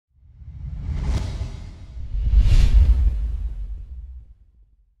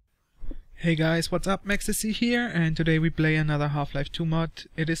Hey guys, what's up? Maxtasy here, and today we play another Half-Life 2 mod.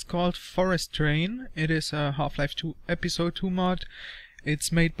 It is called Forest Train. It is a Half-Life 2 Episode 2 mod.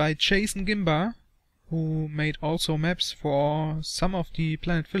 It's made by Jason Gimba, who made also maps for some of the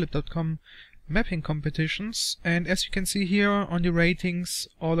PlanetPhillip.com mapping competitions. And as you can see here on the ratings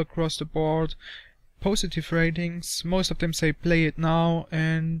all across the board, positive ratings. Most of them say play it now,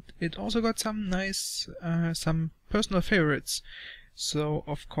 and it also got some nice, some personal favorites. So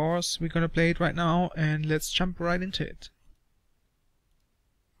of course we're gonna play it right now, and let's jump right into it.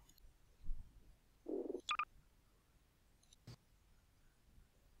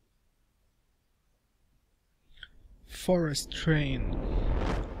 Forest Train.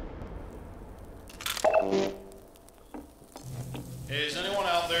 Hey, is anyone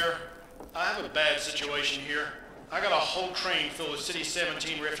out there? I have a bad situation here. I got a whole train filled with City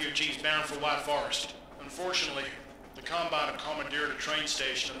 17 refugees bound for White Forest. Unfortunately, the Combine have commandeered a train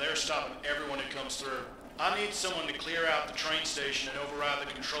station and they're stopping everyone who comes through. I need someone to clear out the train station and override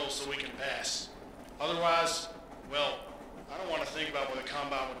the controls so we can pass. Otherwise, well, I don't want to think about what the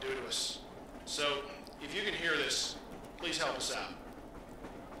Combine would do to us. So, if you can hear this, please help us out.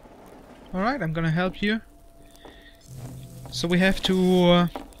 Alright, I'm gonna help you. So we have to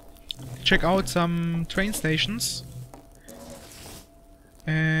check out some train stations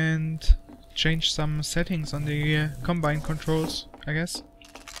and change some settings on the Combine controls, I guess.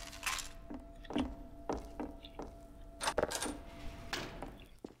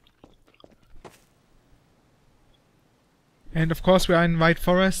 And of course we are in White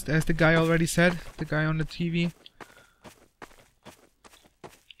Forest, as the guy already said, the guy on the TV.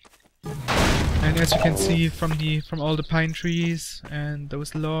 And as you can see from all the pine trees and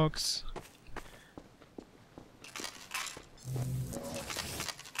those logs.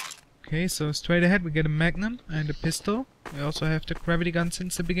 Okay, so straight ahead we get a magnum and a pistol. We also have the gravity gun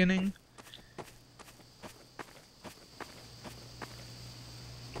since the beginning.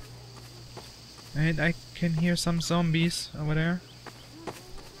 And I can hear some zombies over there.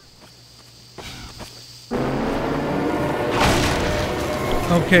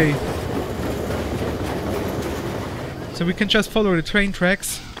 Okay. So we can just follow the train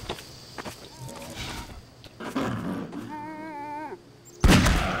tracks.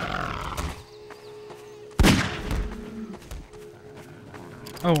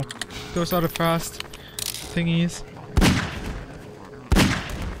 Oh, those are the fast thingies.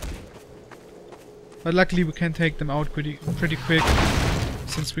 But luckily we can take them out pretty quick,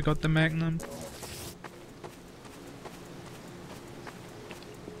 since we got the magnum.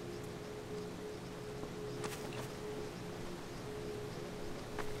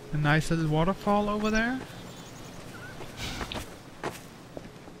 A nice little waterfall over there.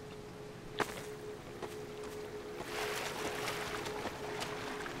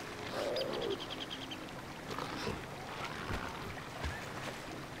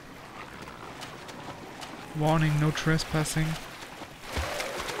 Warning, no trespassing.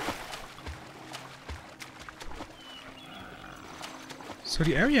 So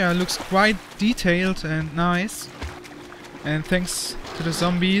the area looks quite detailed and nice. And thanks to the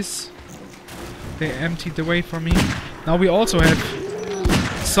zombies, they emptied the way for me. Now we also have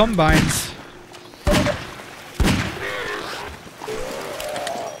zombines.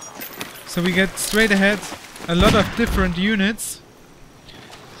 So we get straight ahead a lot of different units.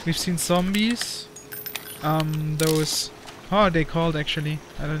 We've seen zombies. Those... how are they called actually?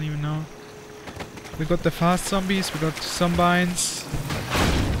 I don't even know. We got the fast zombies, we got zombines.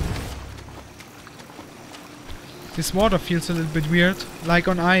 This water feels a little bit weird, like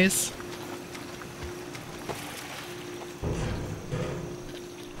on ice.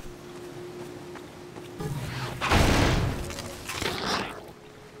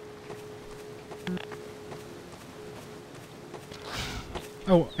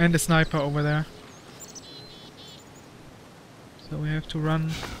 Oh, and a sniper over there. So we have to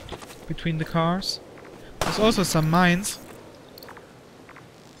run between the cars. There's also some mines.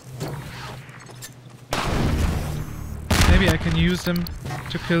 Maybe I can use them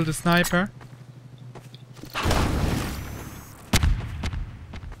to kill the sniper.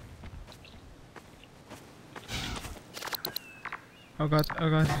 Oh god, oh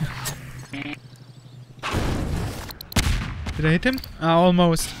god. Did I hit him? Ah,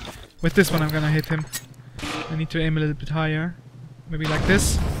 almost. With this one I'm gonna hit him. I need to aim a little bit higher. Maybe like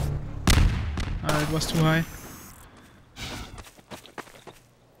this. Ah, it was too high.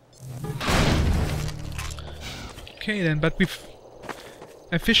 Okay then, but we've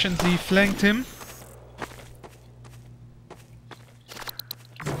efficiently flanked him.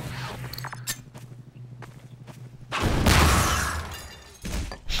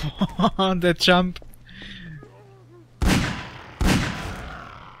 That jump.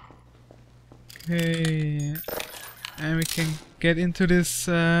 Okay. And we can get into this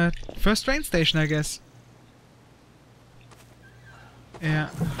first train station, I guess. Yeah.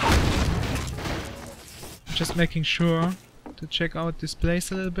 Just making sure to check out this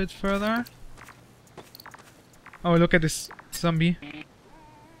place a little bit further. Oh, look at this zombie.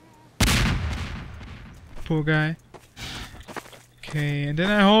 Poor guy. Okay, and then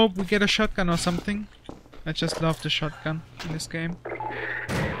I hope we get a shotgun or something. I just love the shotgun in this game.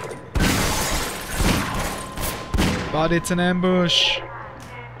 But it's an ambush.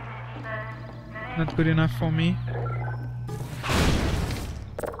 Not good enough for me.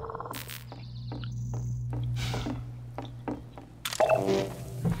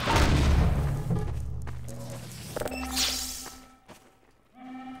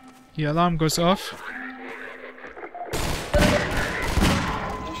 The alarm goes off.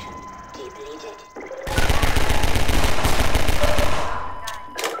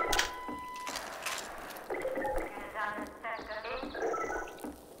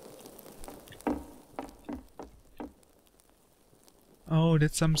 Oh,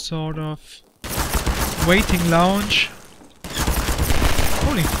 that's some sort of waiting lounge.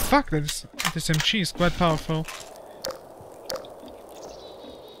 Holy fuck, this MG is quite powerful.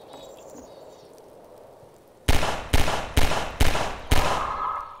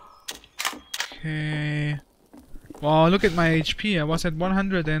 Okay. Wow, look at my HP. I was at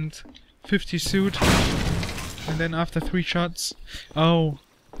 150 suit. And then after 3 shots... Oh,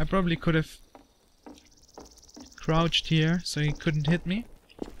 I probably could have crouched here so he couldn't hit me.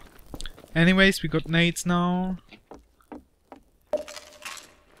 Anyways, we got nades now.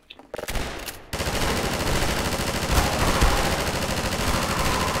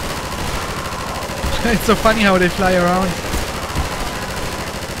 It's so funny how they fly around.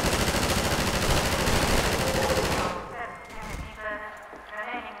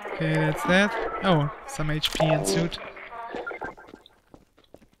 Okay, that's that. Oh, some HP and suit.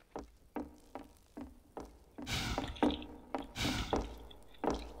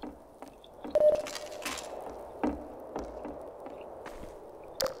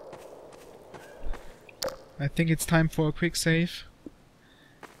 I think it's time for a quick save.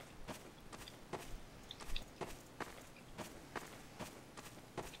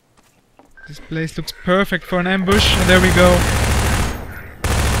 This place looks perfect for an ambush, and there we go.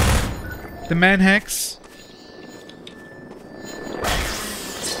 The man hacks.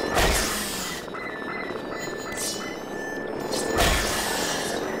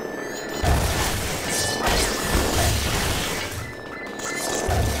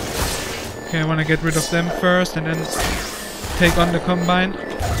 Okay, I want to get rid of them first and then take on the combine.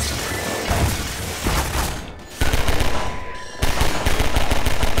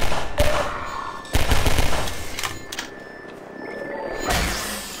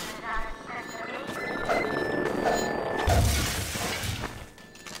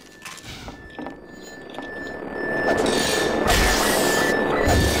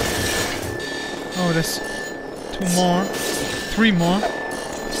 Oh, there's 2 more. 3 more.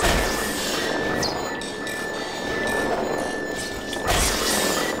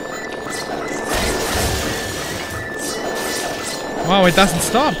 Wow, it doesn't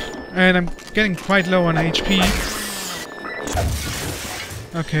stop! And I'm getting quite low on HP.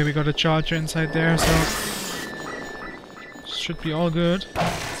 Okay, we got a charger inside there, so... should be all good.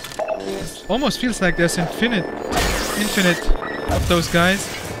 Almost feels like there's infinite of those guys.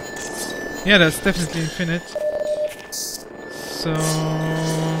 Yeah, that's definitely infinite. So...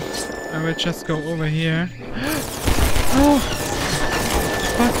 I will just go over here. Oh!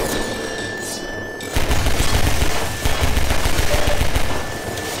 Fuck!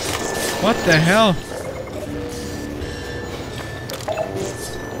 What the hell?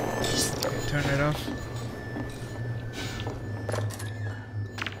 Turn it off.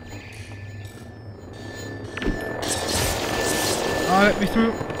 Oh, let me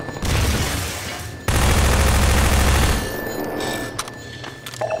through.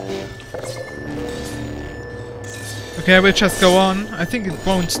 Okay, I will just go on. I think it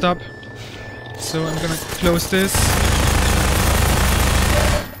won't stop. So I'm gonna close this.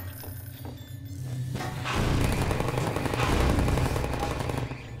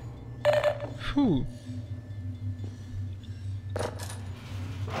 Whew.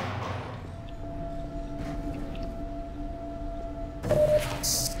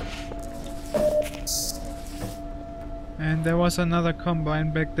 And there was another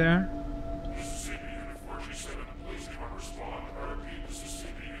combine back there.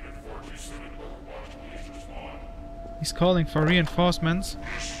 He's calling for reinforcements.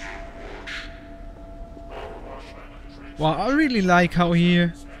 Wow, I really like how he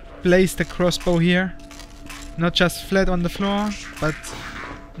placed the crossbow here. Not just flat on the floor, but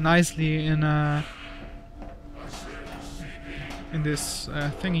nicely in this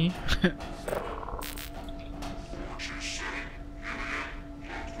thingy.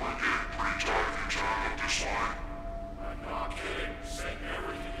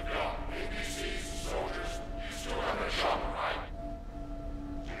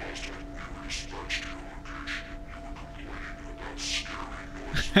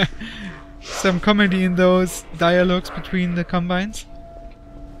 Some comedy in those dialogues between the combines.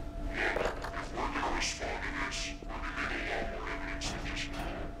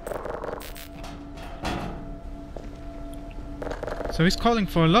 So he's calling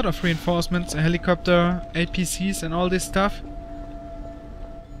for a lot of reinforcements, a helicopter, APCs and all this stuff.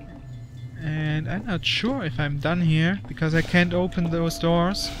 And I'm not sure if I'm done here, because I can't open those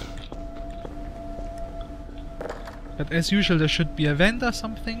doors. But as usual there should be a vent or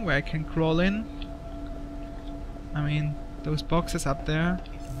something where I can crawl in. I mean, those boxes up there.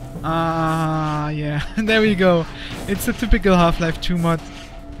 Ah, yeah, there we go. It's a typical Half-Life 2 mod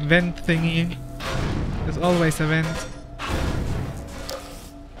vent thingy. There's always a vent.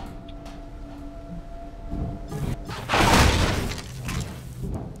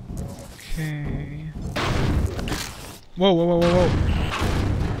 Okay. Whoa, whoa, whoa, whoa, whoa.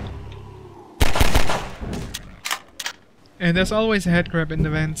 And there's always a head grab in the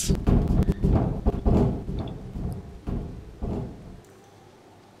vents.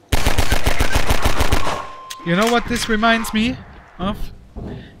 You know what this reminds me of?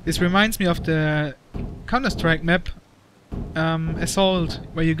 This reminds me of the Counter-Strike map Assault,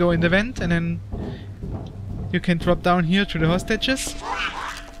 where you go in the vent and then you can drop down here to the hostages.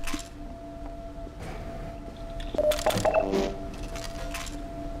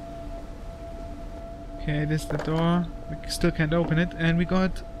 Okay, this is the door. We still can't open it, and we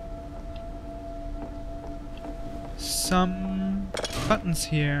got some buttons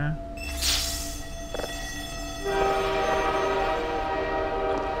here.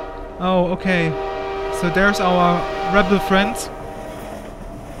 Oh, okay. So there's our rebel friends.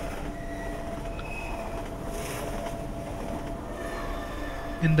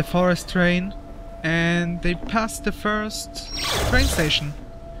 In the forest train, and they passed the first train station.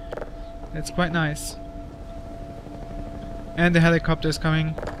 That's quite nice. And the helicopter is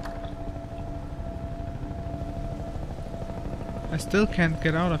coming. I still can't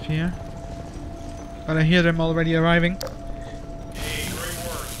get out of here, but I hear them already arriving. Hey, great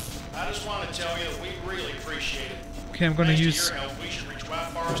work. I just want to tell you that we really appreciate it. Okay, I'm gonna use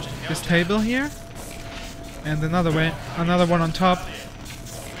this table here, and another one on top,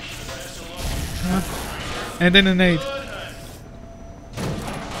 and then a nade.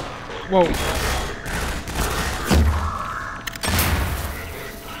 Whoa.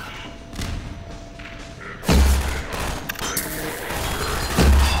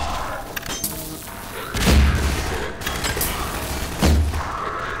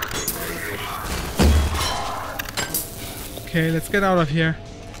 Okay, let's get out of here.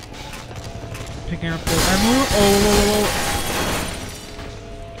 Picking up the ammo. Oh, whoa, whoa, whoa.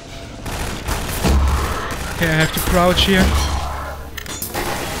 Okay, I have to crouch here.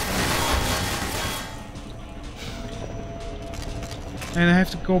 And I have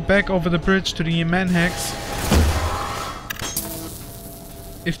to go back over the bridge to the manhacks.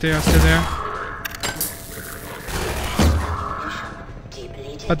 If they are still there.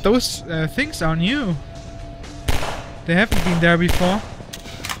 But those things are new. They haven't been there before.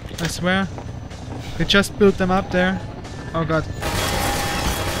 I swear. They just built them up there. Oh god.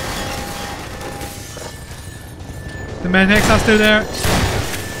 The manhacks are still there.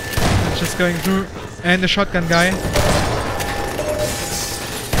 I'm just going through. And the shotgun guy.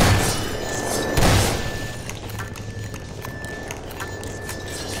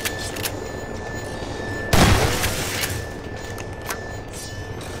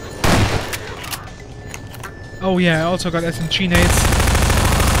 Oh yeah, I also got SMG nades,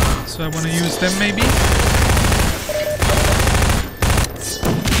 so I want to use them maybe.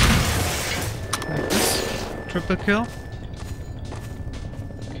 Like this. Triple kill.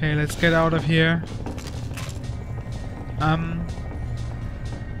 Okay, let's get out of here.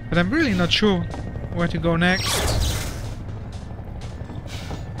 But I'm really not sure where to go next.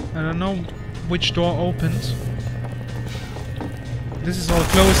 I don't know which door opened. This is all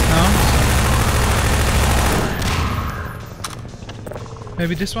closed now.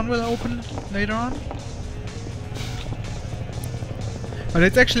 Maybe this one will open later on. But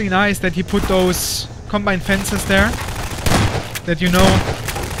it's actually nice that he put those combined fences there. that you know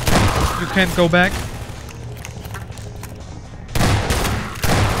you can't go back.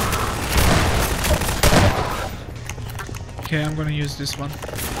 Okay, I'm gonna use this one.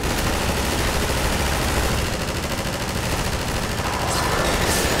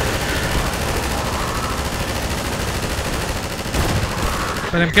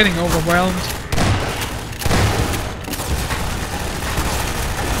 But I'm getting overwhelmed.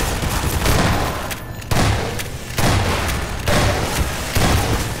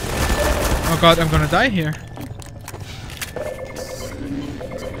 Oh god, I'm gonna die here.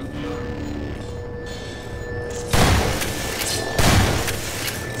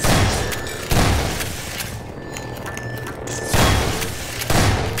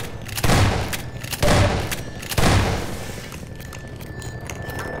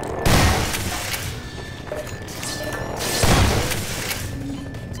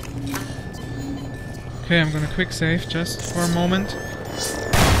 Okay, I'm gonna quick save just for a moment.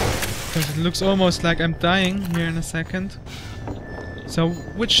 Because it looks almost like I'm dying here in a second. So,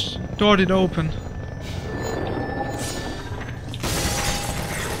 which door did open?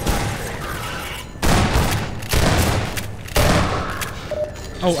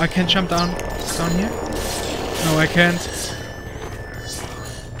 Oh, I can jump down here? No, I can't.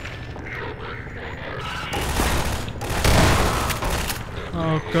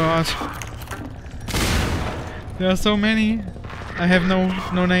 Oh god. There are so many. I have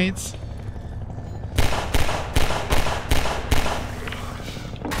no nades.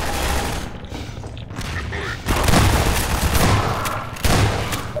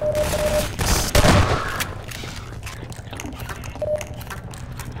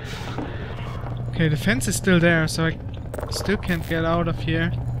 Okay, the fence is still there, so I still can't get out of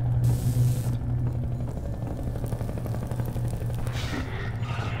here.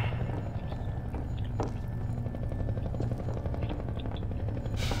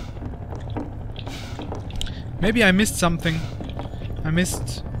 Maybe I missed something. I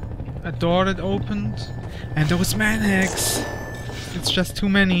missed a door that opened. And those manhacks! It's just too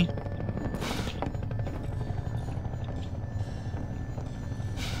many.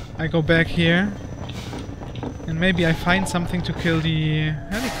 I go back here. And maybe I find something to kill the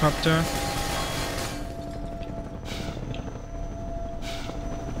helicopter.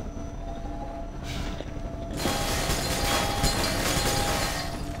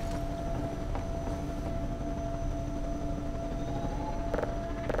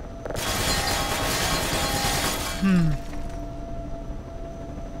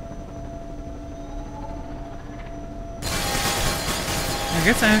 I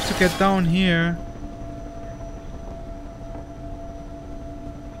guess I have to get down here.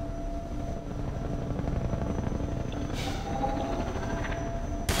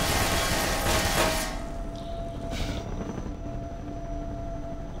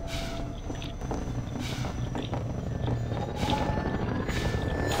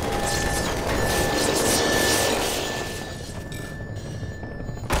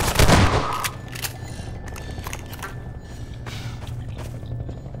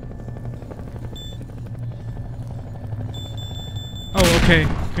 Oh, okay,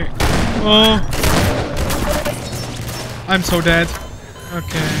 okay. Oh! I'm so dead.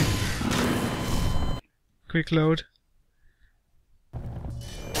 Okay. Quick load.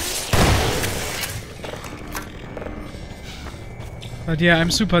 But yeah,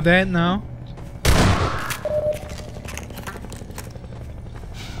 I'm super dead now.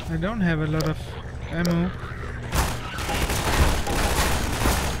 I don't have a lot of ammo.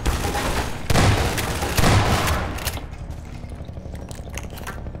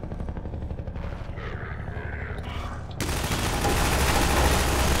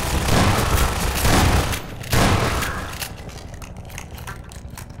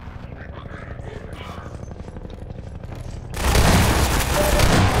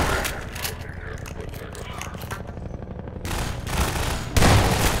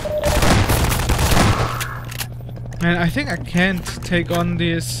 Man, I think I can't take on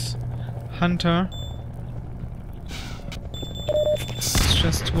this hunter. It's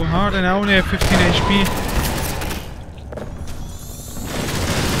just too hard and I only have 15 HP.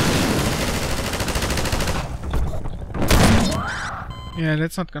 Yeah,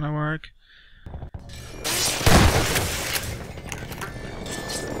 that's not gonna work.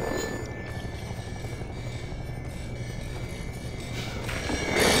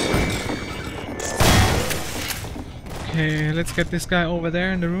 Okay, let's get this guy over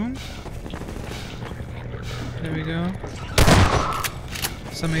there in the room. There we go.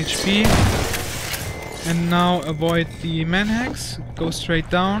 Some HP. And now avoid the manhacks. Go straight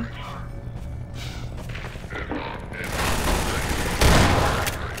down.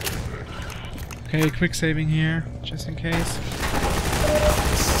 Okay, quick saving here, just in case.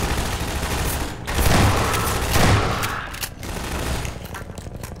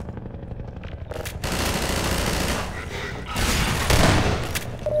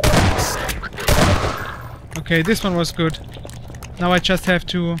 Okay, this one was good. Now I just have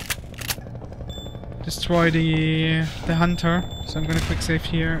to destroy the hunter. So I'm gonna quick save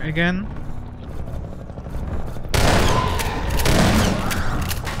here again.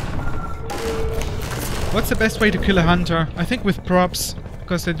 What's the best way to kill a hunter? I think with props,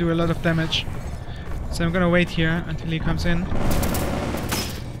 because they do a lot of damage. So I'm gonna wait here until he comes in.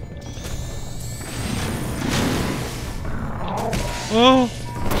 Oh!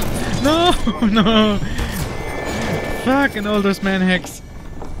 No! No! Fuck, and all those man hacks.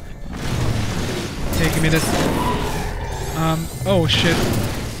 Okay, give me this. Oh shit.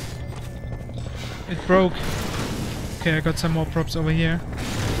 It broke. Okay, I got some more props over here.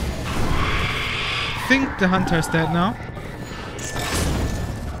 I think the hunter's dead now.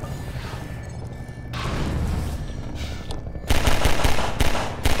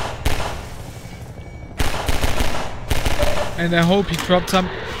 And I hope he dropped some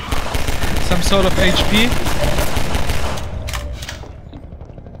sort of HP.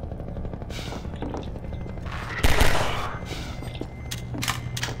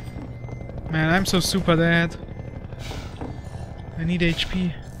 Man, I'm so super dead. I need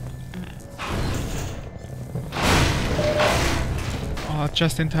HP. Oh,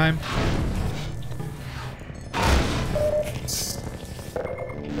 just in time.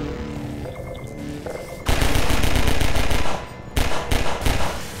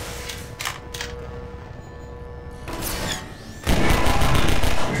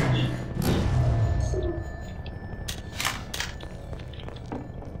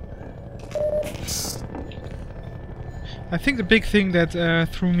 I think the big thing that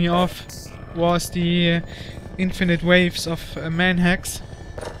threw me off was the infinite waves of man hacks.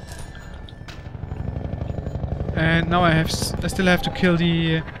 And now I still have to kill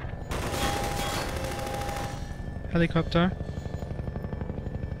the helicopter.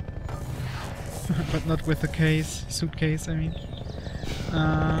 But not with the suitcase, I mean.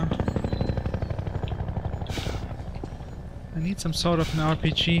 I need some sort of an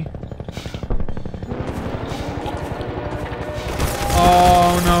RPG.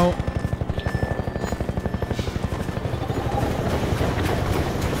 Oh no.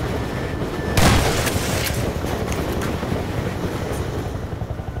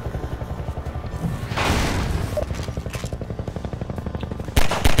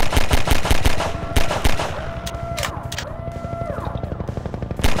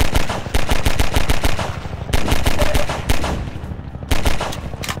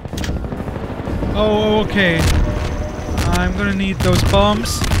 Oh, okay. I'm gonna need those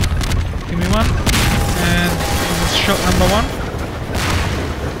bombs. Give me one. And this is shot number one.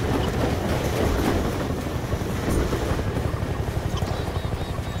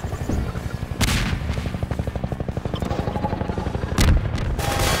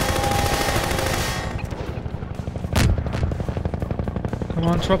 Come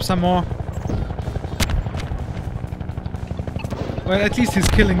on, drop some more. Well, at least he's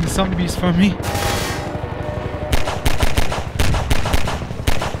killing the zombies for me.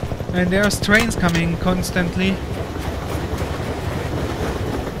 And there's trains coming constantly.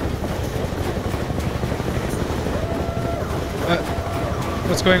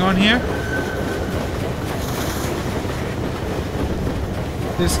 What's going on here?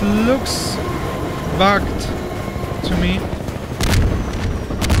 This looks bugged to me.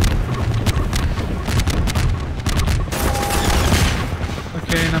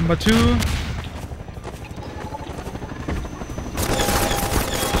 Okay, number two.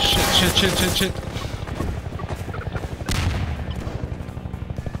 Shit.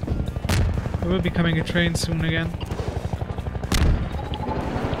 There will be coming a train soon again.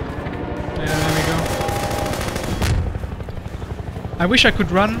 Yeah, there we go. I wish I could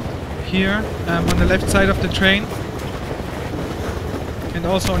run here on the left side of the train. And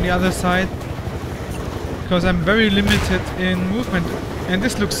also on the other side. Because I'm very limited in movement. And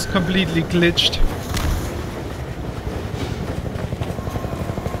this looks completely glitched.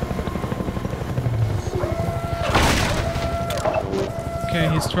 Okay,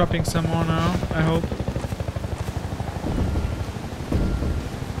 he's dropping some more now, I hope.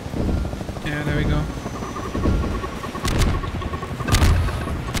 Yeah, there we go.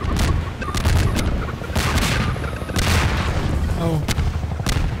 Oh.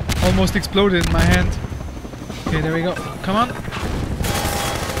 Almost exploded in my hand. Okay, there we go. Come on.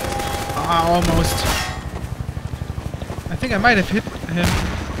 Ah, almost. I think I might have hit him.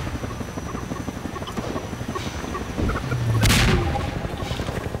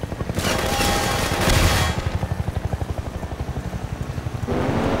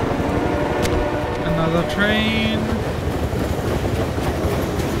 Another train.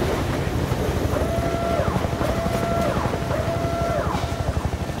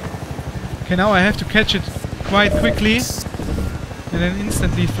 Okay, now I have to catch it quite quickly and then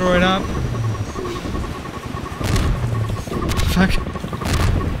instantly throw it up. Fuck.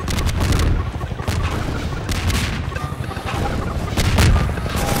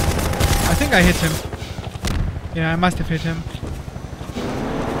 I think I hit him. Yeah, I must have hit him.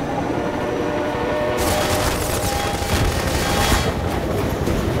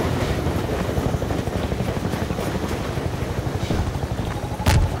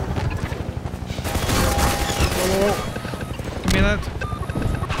 Give me that.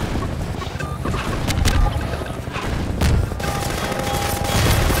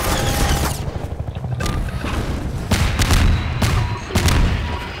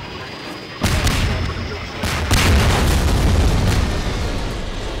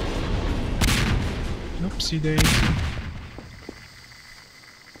 Oopsie daisy.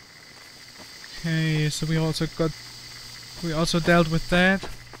 Okay, so we also dealt with that.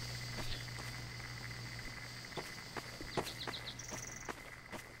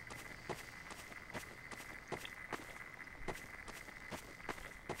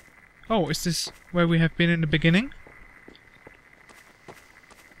 Oh, is this where we have been in the beginning?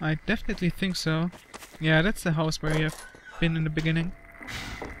 I definitely think so. Yeah, that's the house where we have been in the beginning.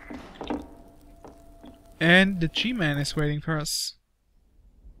 And the G-Man is waiting for us.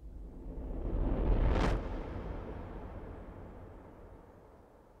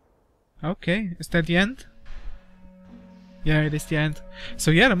 Okay, is that the end? Yeah, it is the end. So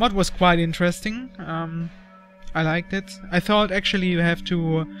yeah, the mod was quite interesting. I liked it. I thought actually you have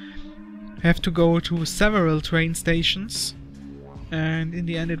to go to several train stations, and in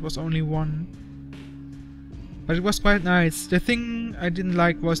the end it was only one. But it was quite nice. The thing I didn't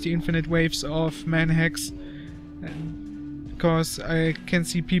like was the infinite waves of man-hacks, because I can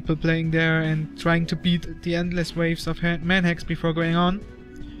see people playing there and trying to beat the endless waves of man-hacks before going on.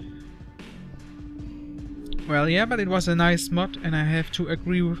 Well, yeah, but it was a nice mod, and I have to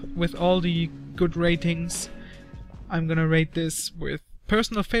agree with all the good ratings. I'm gonna rate this with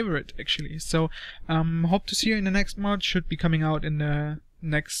personal favorite, actually. So, hope to see you in the next mod. Should be coming out in the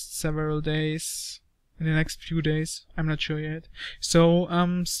next several days. In the next few days. I'm not sure yet. So,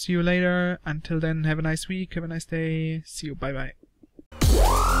 see you later. Until then, have a nice week, have a nice day. See you, bye bye.